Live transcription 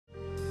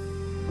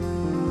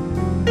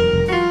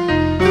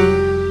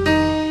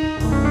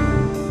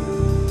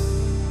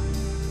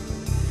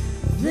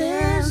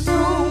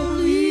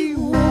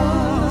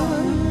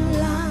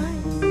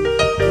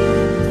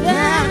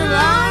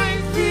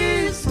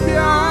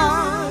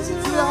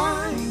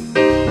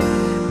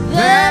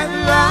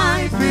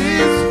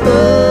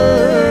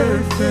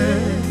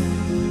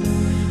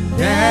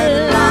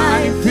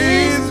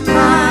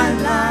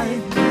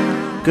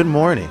Good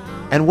morning,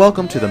 and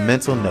welcome to the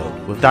Mental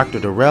Note with Dr.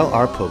 Darrell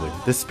R. Pulley,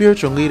 the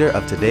spiritual leader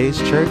of today's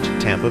church,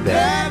 Tampa Bay.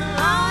 That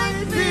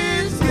life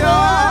is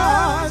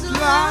God's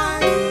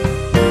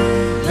life.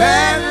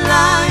 That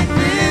life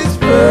is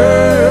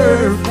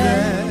perfect.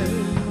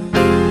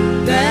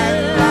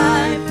 That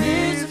life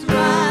is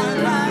my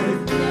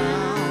life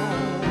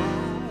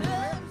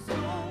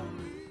now.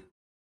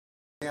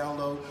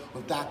 Download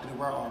with Dr.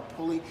 Darrell R.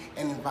 Pulley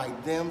and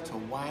invite them to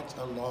watch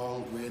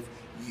along with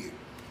you.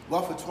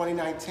 Well, for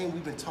 2019,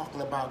 we've been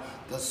talking about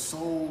the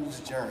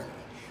soul's journey.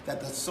 That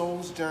the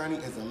soul's journey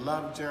is a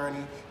love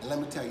journey. And let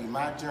me tell you,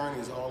 my journey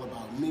is all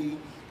about me,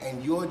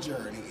 and your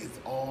journey is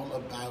all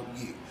about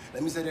you.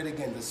 Let me say that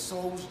again. The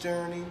soul's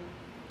journey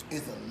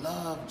is a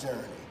love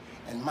journey.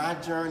 And my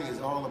journey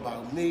is all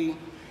about me,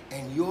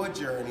 and your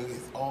journey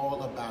is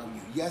all about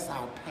you. Yes,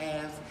 our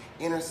paths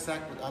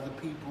intersect with other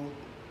people.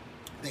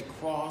 They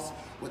cross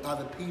with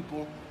other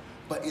people,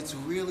 but it's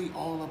really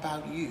all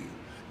about you.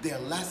 There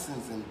are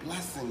lessons and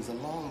blessings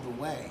along the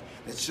way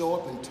that show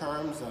up in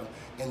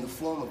the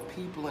form of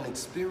people and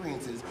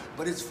experiences,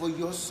 but it's for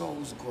your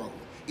soul's growth.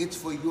 It's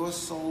for your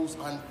soul's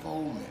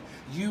unfoldment.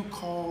 You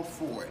called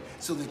for it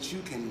so that you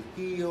can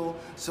heal,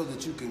 so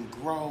that you can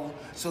grow,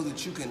 so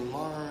that you can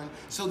learn,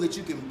 so that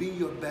you can be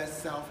your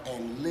best self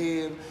and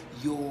live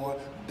your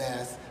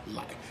best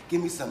life.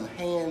 Give me some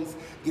hands,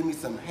 give me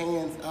some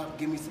hands up,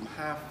 give me some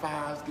high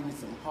fives, give me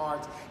some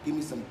hearts, give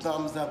me some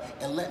thumbs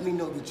up, and let me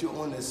know that you're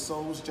on this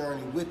soul's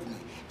journey with me.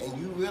 And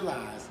you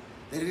realize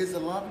that it is a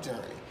love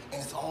journey,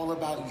 and it's all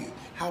about you,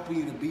 helping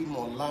you to be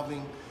more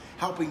loving,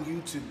 helping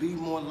you to be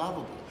more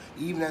lovable,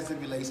 even as it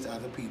relates to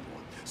other people.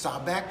 So our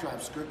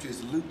backdrop scripture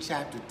is Luke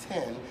chapter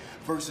 10,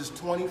 verses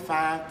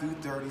 25 through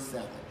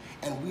 37.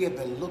 And we have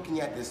been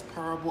looking at this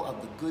parable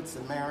of the Good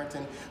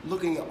Samaritan,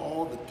 looking at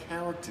all the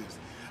characters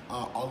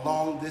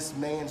along this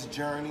man's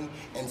journey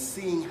and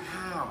seeing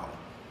how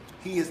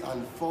he is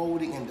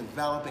unfolding and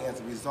developing as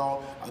a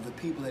result of the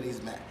people that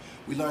he's met.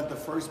 We learned the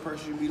first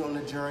person you meet on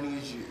the journey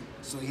is you.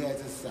 So he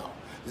has himself.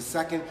 The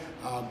second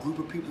group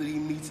of people that he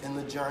meets in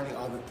the journey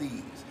are the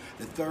thieves.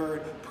 The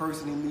third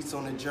person he meets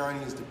on the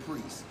journey is the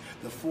priest.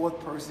 The fourth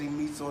person he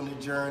meets on the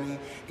journey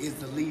is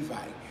the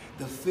Levite.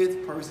 The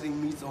fifth person he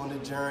meets on the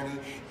journey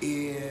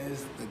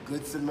is the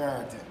Good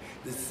Samaritan.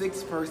 The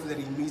sixth person that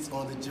he meets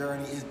on the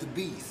journey is the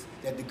beast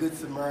that the Good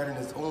Samaritan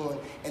is on.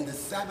 And the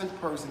seventh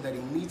person that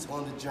he meets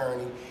on the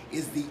journey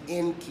is the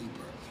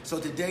innkeeper. So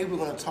today we're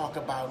going to talk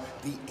about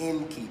the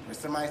innkeeper.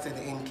 Somebody say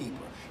the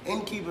innkeeper.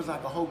 Innkeeper is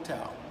like a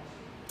hotel.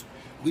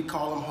 We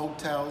call them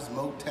hotels,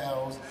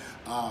 motels,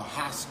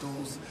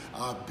 hostels,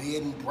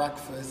 bed and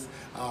breakfast,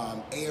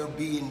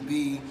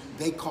 Airbnb.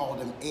 They call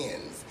them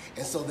inns.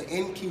 And so the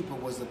innkeeper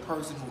was the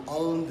person who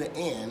owned the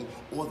inn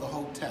or the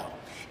hotel.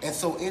 And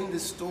so in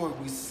this story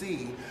we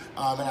see,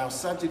 and our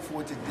subject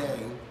for today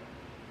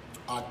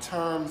are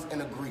terms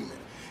and agreement.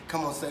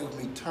 Come on, say with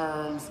me,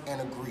 terms and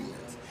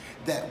agreements.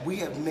 That we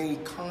have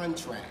made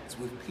contracts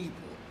with people.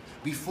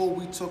 Before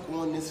we took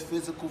on this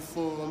physical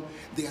form,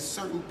 there are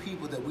certain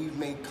people that we've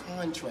made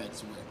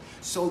contracts with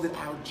so that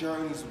our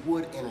journeys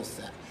would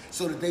intersect,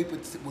 so that they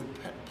would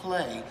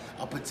play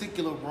a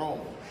particular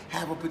role,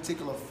 have a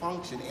particular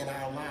function in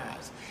our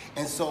lives.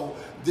 And so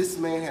this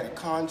man had a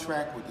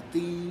contract with the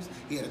thieves,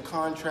 he had a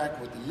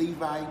contract with the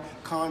Levite,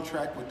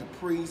 contract with the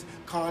priest,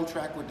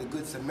 contract with the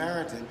Good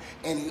Samaritan,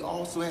 and he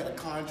also had a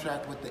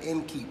contract with the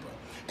innkeeper.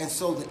 And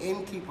so the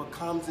innkeeper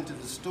comes into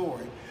the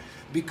story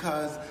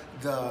because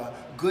the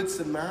Good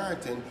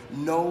Samaritan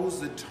knows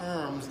the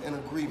terms and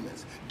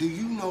agreements. Do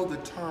you know the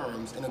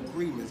terms and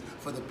agreements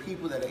for the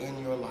people that are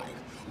in your life?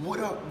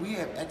 We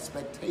have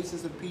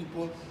expectations of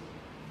people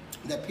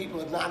that people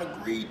have not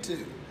agreed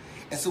to.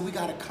 And so we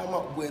got to come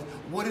up with,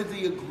 what are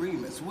the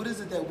agreements? What is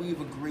it that we've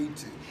agreed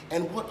to?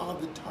 And what are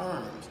the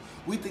terms?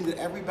 We think that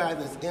everybody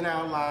that's in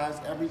our lives,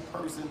 every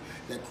person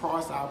that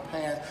cross our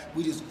path,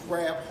 we just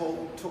grab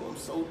hold to them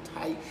so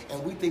tight,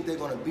 and we think they're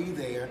going to be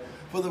there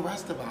for the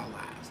rest of our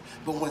lives.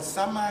 But when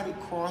somebody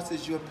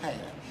crosses your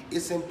path,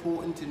 it's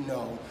important to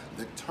know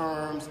the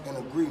terms and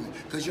agreement,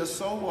 because your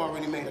soul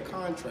already made a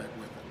contract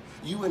with them.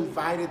 You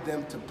invited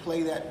them to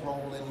play that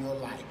role in your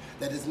life.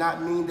 That does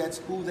not mean that's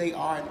who they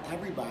are in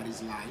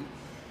everybody's life.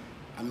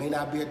 I may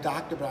not be a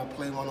doctor, but I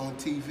play one on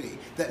TV.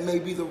 That may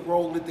be the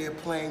role that they're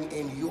playing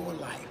in your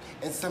life,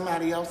 in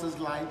somebody else's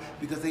life,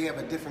 because they have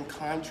a different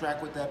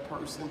contract with that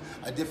person,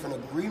 a different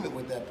agreement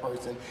with that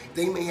person.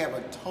 They may have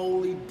a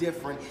totally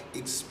different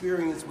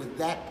experience with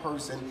that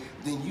person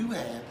than you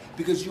have,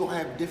 because you all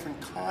have different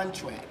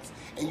contracts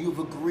and you've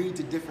agreed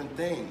to different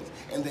things,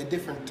 and there are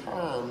different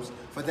terms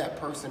for that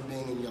person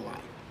being in your life.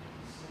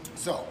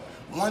 So,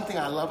 one thing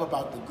I love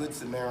about the Good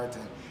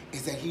Samaritan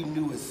is that he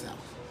knew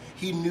himself.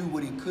 He knew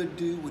what he could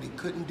do, what he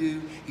couldn't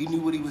do. He knew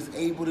what he was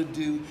able to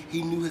do.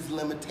 He knew his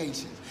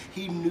limitations.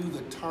 He knew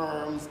the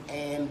terms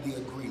and the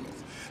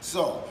agreements.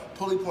 So,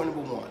 pulley point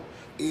number one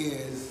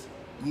is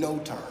no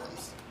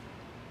terms.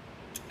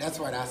 That's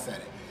right, I said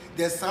it.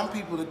 There's some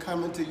people that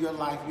come into your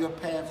life, your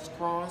paths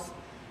cross,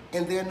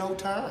 and there are no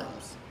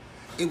terms.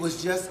 It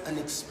was just an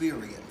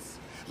experience.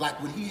 Like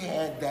when he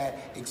had that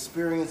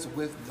experience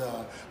with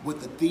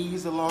the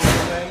thieves along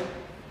the way,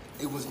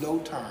 it was no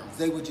terms.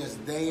 They were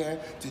just there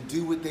to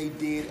do what they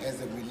did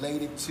as it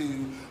related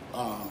to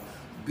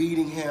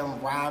beating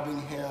him, robbing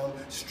him,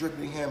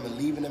 stripping him, and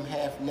leaving him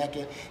half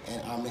naked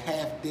and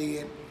half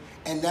dead.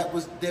 And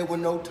there were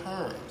no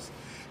terms.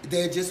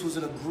 There just was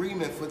an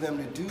agreement for them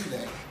to do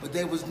that, but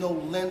there was no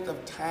length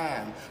of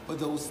time for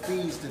those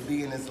thieves to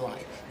be in his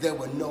life. There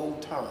were no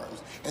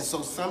terms. And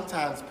so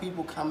sometimes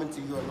people come into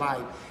your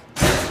life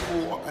just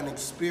for an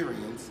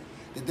experience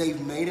that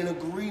they've made an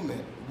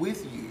agreement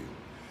with you.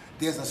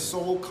 There's a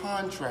soul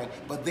contract,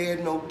 but there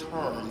are no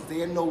terms.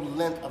 There are no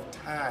length of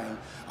time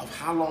of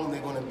how long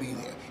they're going to be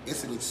there.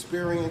 It's an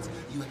experience.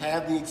 You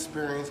have the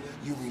experience.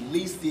 You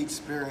release the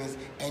experience,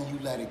 and you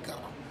let it go.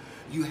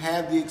 You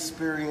have the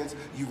experience,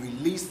 you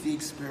release the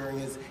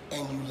experience,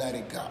 and you let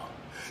it go.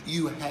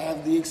 You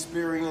have the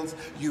experience,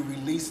 you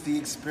release the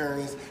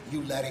experience,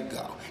 you let it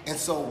go. And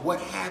so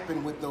what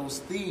happened with those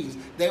thieves,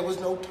 there was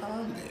no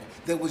term there.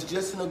 There was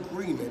just an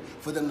agreement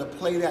for them to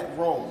play that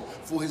role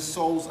for his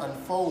soul's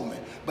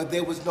unfoldment, but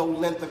there was no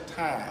length of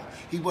time.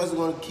 He wasn't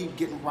going to keep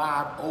getting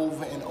robbed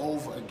over and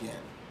over again.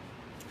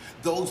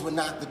 Those were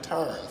not the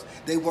terms.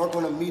 They weren't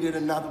going to meet at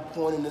another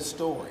point in the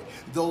story.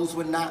 Those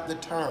were not the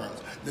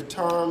terms. The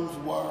terms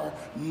were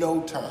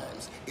no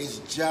terms. It's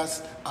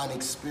just an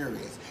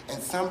experience.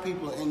 And some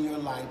people in your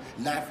life,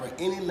 not for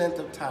any length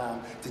of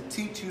time, to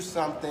teach you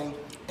something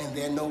and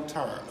there are no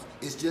terms.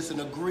 It's just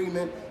an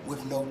agreement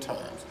with no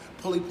terms.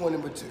 Pulley point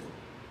number 2.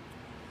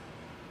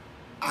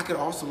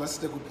 Let's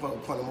stick with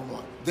point number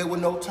 1. There were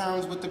no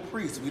terms with the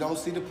priest. We don't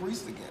see the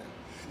priest again.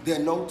 There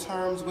are no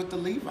terms with the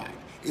Levite.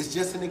 It's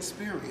just an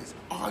experience.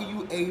 Are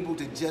you able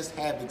to just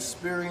have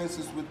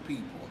experiences with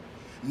people?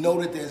 Know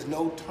that there's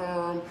no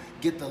term,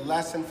 get the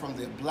lesson from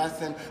the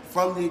blessing,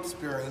 from the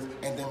experience,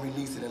 and then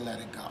release it and let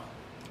it go.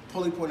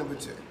 Pulley point number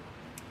 2,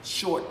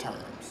 short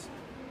terms.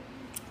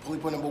 Pulley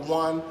point number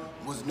 1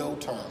 was no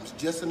terms,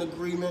 just an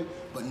agreement,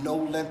 but no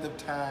length of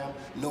time,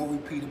 no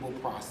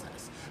repeatable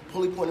process.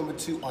 Pulley point number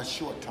 2 are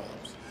short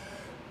terms.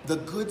 The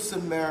Good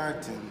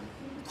Samaritan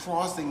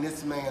crossing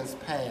this man's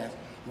path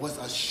was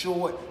a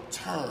short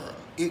term.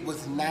 It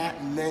was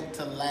not meant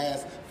to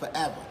last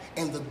forever.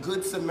 And the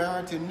Good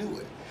Samaritan knew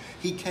it.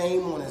 He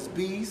came on his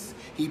beast,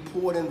 he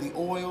poured in the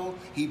oil,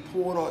 he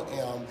poured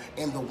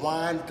in the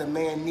wine that the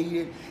man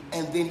needed,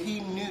 and then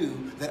he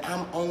knew that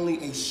I'm only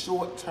a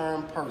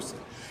short-term person.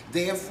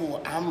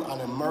 Therefore, I'm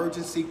an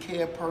emergency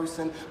care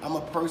person. I'm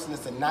a person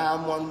that's a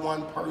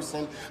 911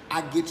 person.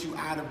 I get you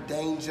out of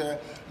danger.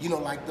 You know,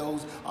 like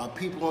those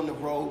people on the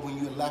road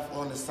when you're left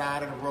on the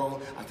side of the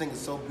road. I think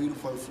it's so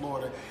beautiful in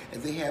Florida.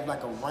 And they have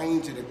like a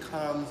ranger that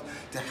comes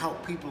to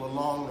help people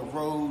along the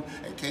road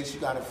in case you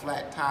got a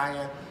flat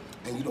tire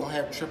and you don't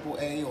have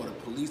AAA or the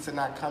police are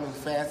not coming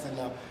fast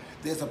enough.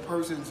 There's a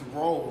person's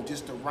role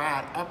just to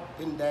ride up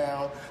and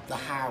down the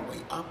highway,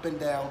 up and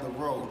down the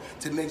road,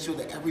 to make sure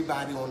that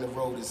everybody on the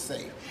road is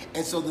safe.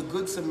 And so the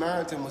Good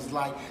Samaritan was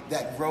like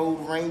that road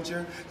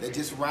ranger that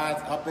just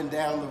rides up and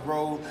down the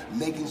road,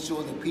 making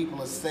sure that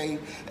people are safe.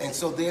 And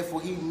so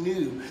therefore he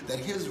knew that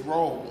his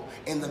role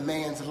in the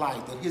man's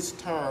life, that his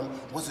term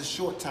was a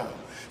short term.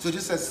 So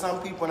just as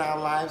some people in our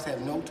lives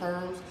have no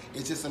terms,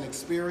 it's just an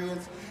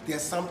experience,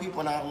 there's some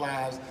people in our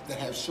lives that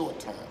have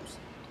short terms.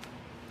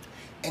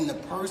 And the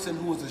person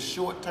who is a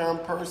short-term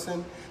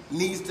person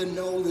needs to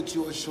know that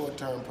you're a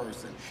short-term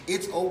person.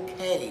 It's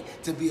okay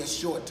to be a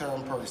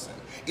short-term person.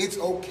 It's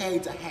okay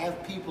to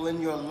have people in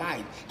your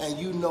life and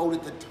you know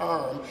that the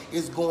term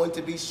is going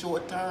to be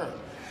short-term.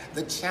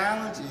 The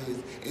challenge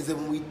is that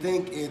when we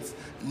think it's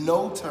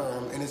no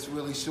term and it's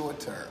really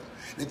short-term.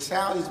 The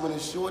challenge is when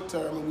it's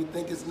short-term and we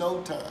think it's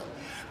no term.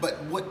 But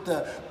what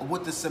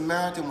the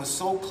Samaritan was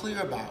so clear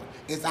about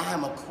is I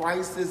am a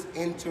crisis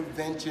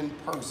intervention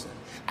person.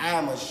 I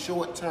am a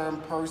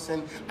short-term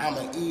person. I'm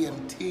an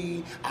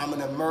EMT. I'm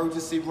an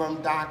emergency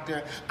room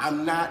doctor.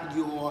 I'm not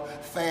your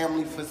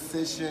family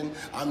physician.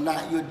 I'm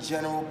not your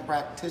general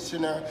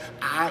practitioner.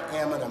 I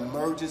am an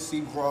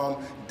emergency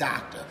room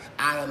doctor.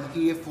 I am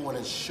here for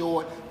a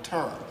short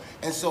term.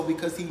 And so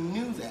because he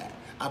knew that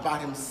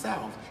about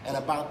himself and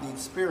about the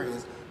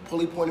experience,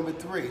 pulley point number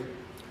 3,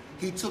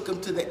 he took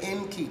him to the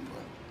innkeeper.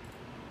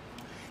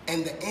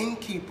 And the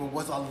innkeeper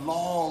was a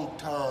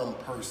long-term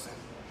person.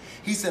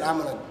 He said, I'm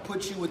going to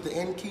put you with the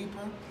innkeeper.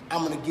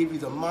 I'm going to give you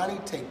the money,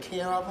 take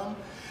care of him,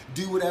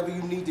 do whatever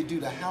you need to do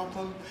to help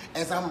him.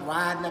 As I'm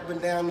riding up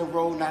and down the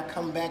road and I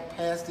come back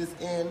past this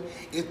inn,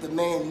 if the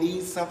man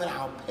needs something,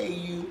 I'll pay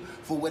you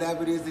for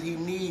whatever it is that he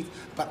needs.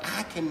 But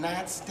I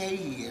cannot stay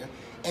here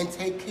and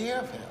take care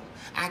of him.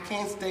 I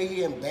can't stay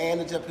here and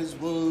bandage up his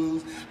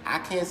wounds. I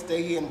can't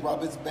stay here and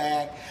rub his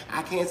back.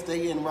 I can't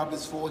stay here and rub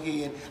his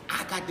forehead.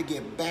 I got to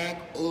get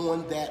back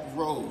on that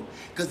road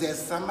because there's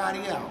somebody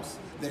else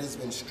that has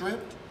been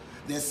stripped.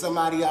 There's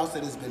somebody else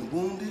that has been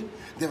wounded.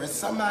 There is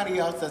somebody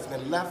else that's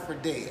been left for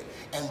dead.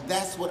 And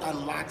that's what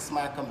unlocks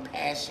my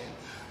compassion.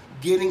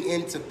 Getting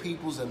into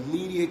people's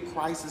immediate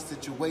crisis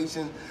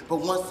situations,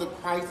 but once the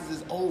crisis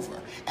is over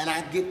and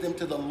I get them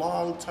to the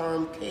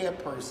long-term care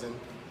person,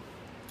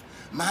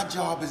 My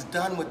job is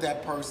done with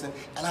that person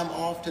and I'm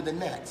off to the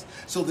next.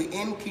 So the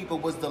innkeeper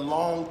was the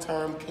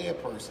long-term care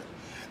person.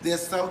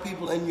 There's some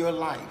people in your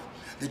life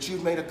that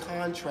you've made a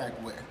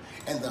contract with,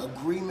 and the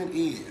agreement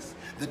is,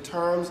 the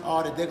terms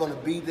are that they're going to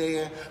be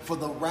there for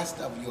the rest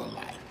of your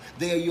life.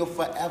 They are your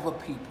forever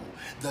people.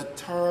 The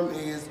term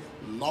is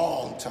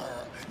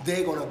long-term.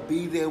 They're going to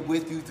be there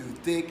with you through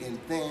thick and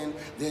thin.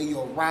 They're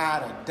your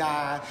ride or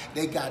die.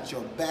 They got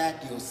your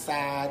back, your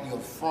side, your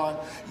front,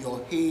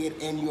 your head,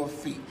 and your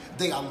feet.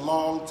 They are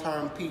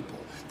long-term people.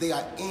 They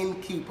are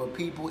innkeeper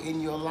people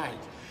in your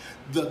life.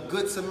 The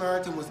Good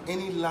Samaritan was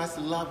any less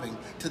loving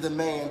to the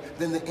man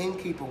than the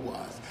innkeeper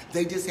was.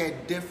 They just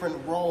had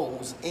different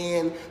roles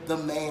in the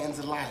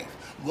man's life.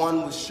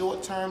 One was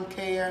short-term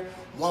care,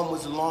 one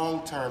was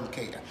long-term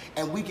care.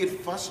 And we get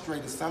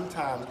frustrated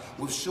sometimes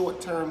with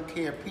short-term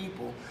care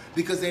people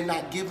because they're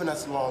not giving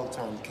us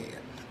long-term care.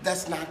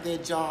 That's not their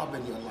job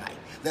in your life.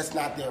 That's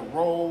not their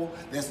role.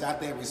 That's not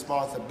their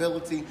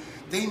responsibility.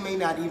 They may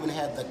not even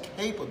have the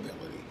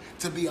capability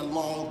to be a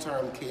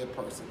long-term care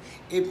person.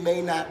 It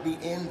may not be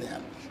in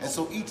them. And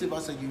so each of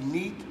us are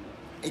unique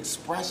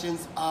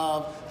expressions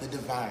of the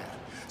divine.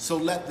 So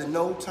let the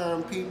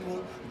no-term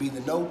people be the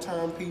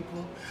no-term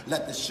people.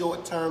 Let the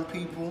short-term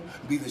people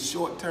be the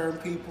short-term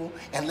people.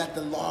 And let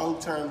the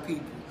long-term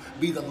people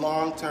be the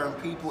long-term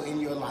people in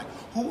your life.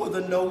 Who are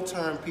the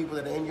no-term people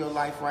that are in your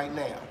life right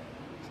now?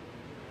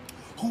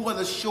 Who are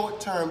the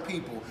short-term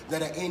people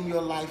that are in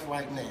your life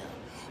right now?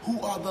 Who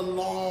are the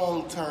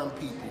long-term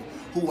people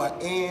who are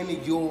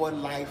in your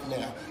life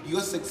now?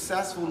 Your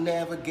successful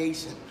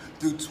navigation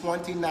through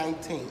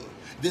 2019,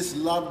 this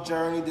love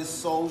journey, this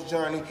soul's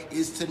journey,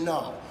 is to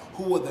know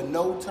who are the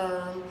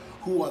no-term,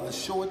 who are the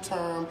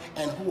short-term,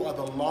 and who are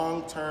the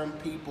long-term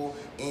people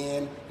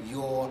in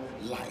your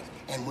life.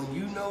 And when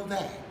you know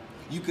that,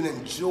 you can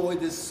enjoy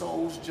this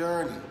soul's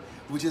journey,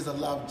 which is a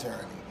love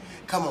journey.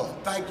 Come on,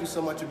 thank you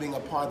so much for being a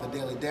part of the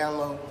Daily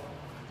Download.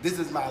 This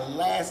is my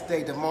last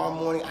day. Tomorrow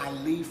morning, I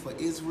leave for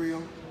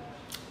Israel.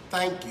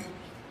 Thank you.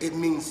 It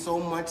means so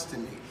much to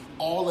me.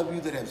 All of you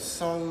that have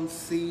sown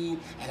seed,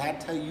 and I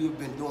tell you, you've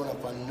been doing a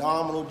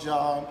phenomenal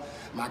job.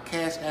 My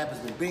Cash App has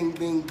been bing,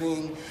 bing,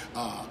 bing.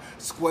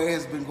 Square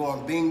has been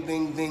going bing,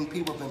 bing, bing.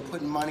 People have been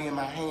putting money in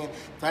my hand.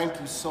 Thank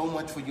you so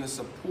much for your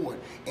support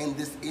in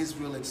this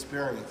Israel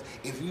experience.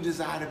 If you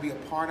desire to be a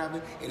part of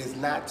it, it is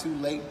not too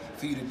late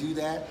for you to do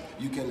that.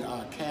 You can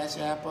Cash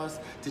App us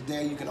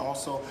today. You can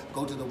also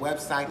go to the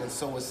website and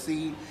sow a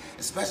seed,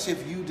 especially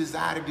if you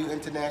desire to do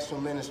international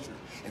ministry.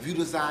 If you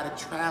desire to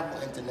travel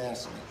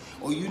internationally,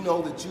 or you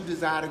know that you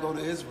desire to go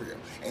to Israel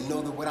and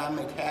know that what I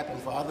make happen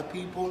for other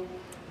people,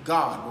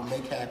 God will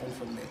make happen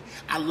for me.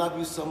 I love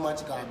you so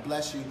much. God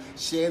bless you.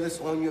 Share this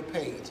on your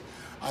page.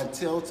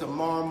 Until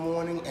tomorrow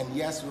morning, and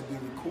yes, we'll be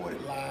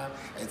recorded live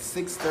at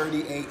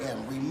 6:30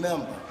 a.m.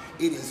 Remember,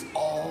 it is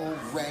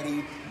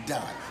already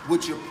done.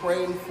 What you're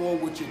praying for,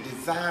 what you're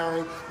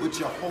desiring, what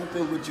you're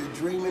hoping, what you're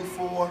dreaming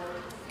for,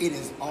 it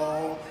is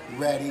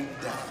already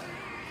done.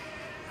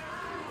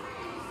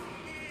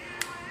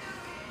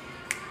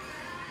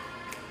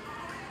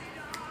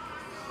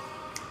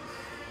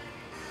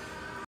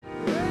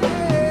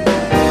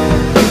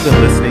 You've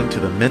been listening to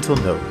The Mental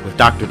Note with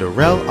Dr.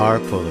 Darrell R.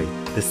 Pulley,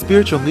 the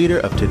spiritual leader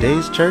of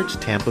Today's Church,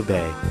 Tampa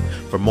Bay.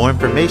 For more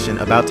information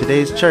about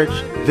Today's Church,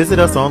 visit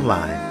us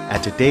online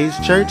at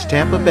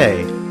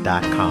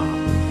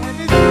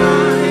todayschurchtampabay.com.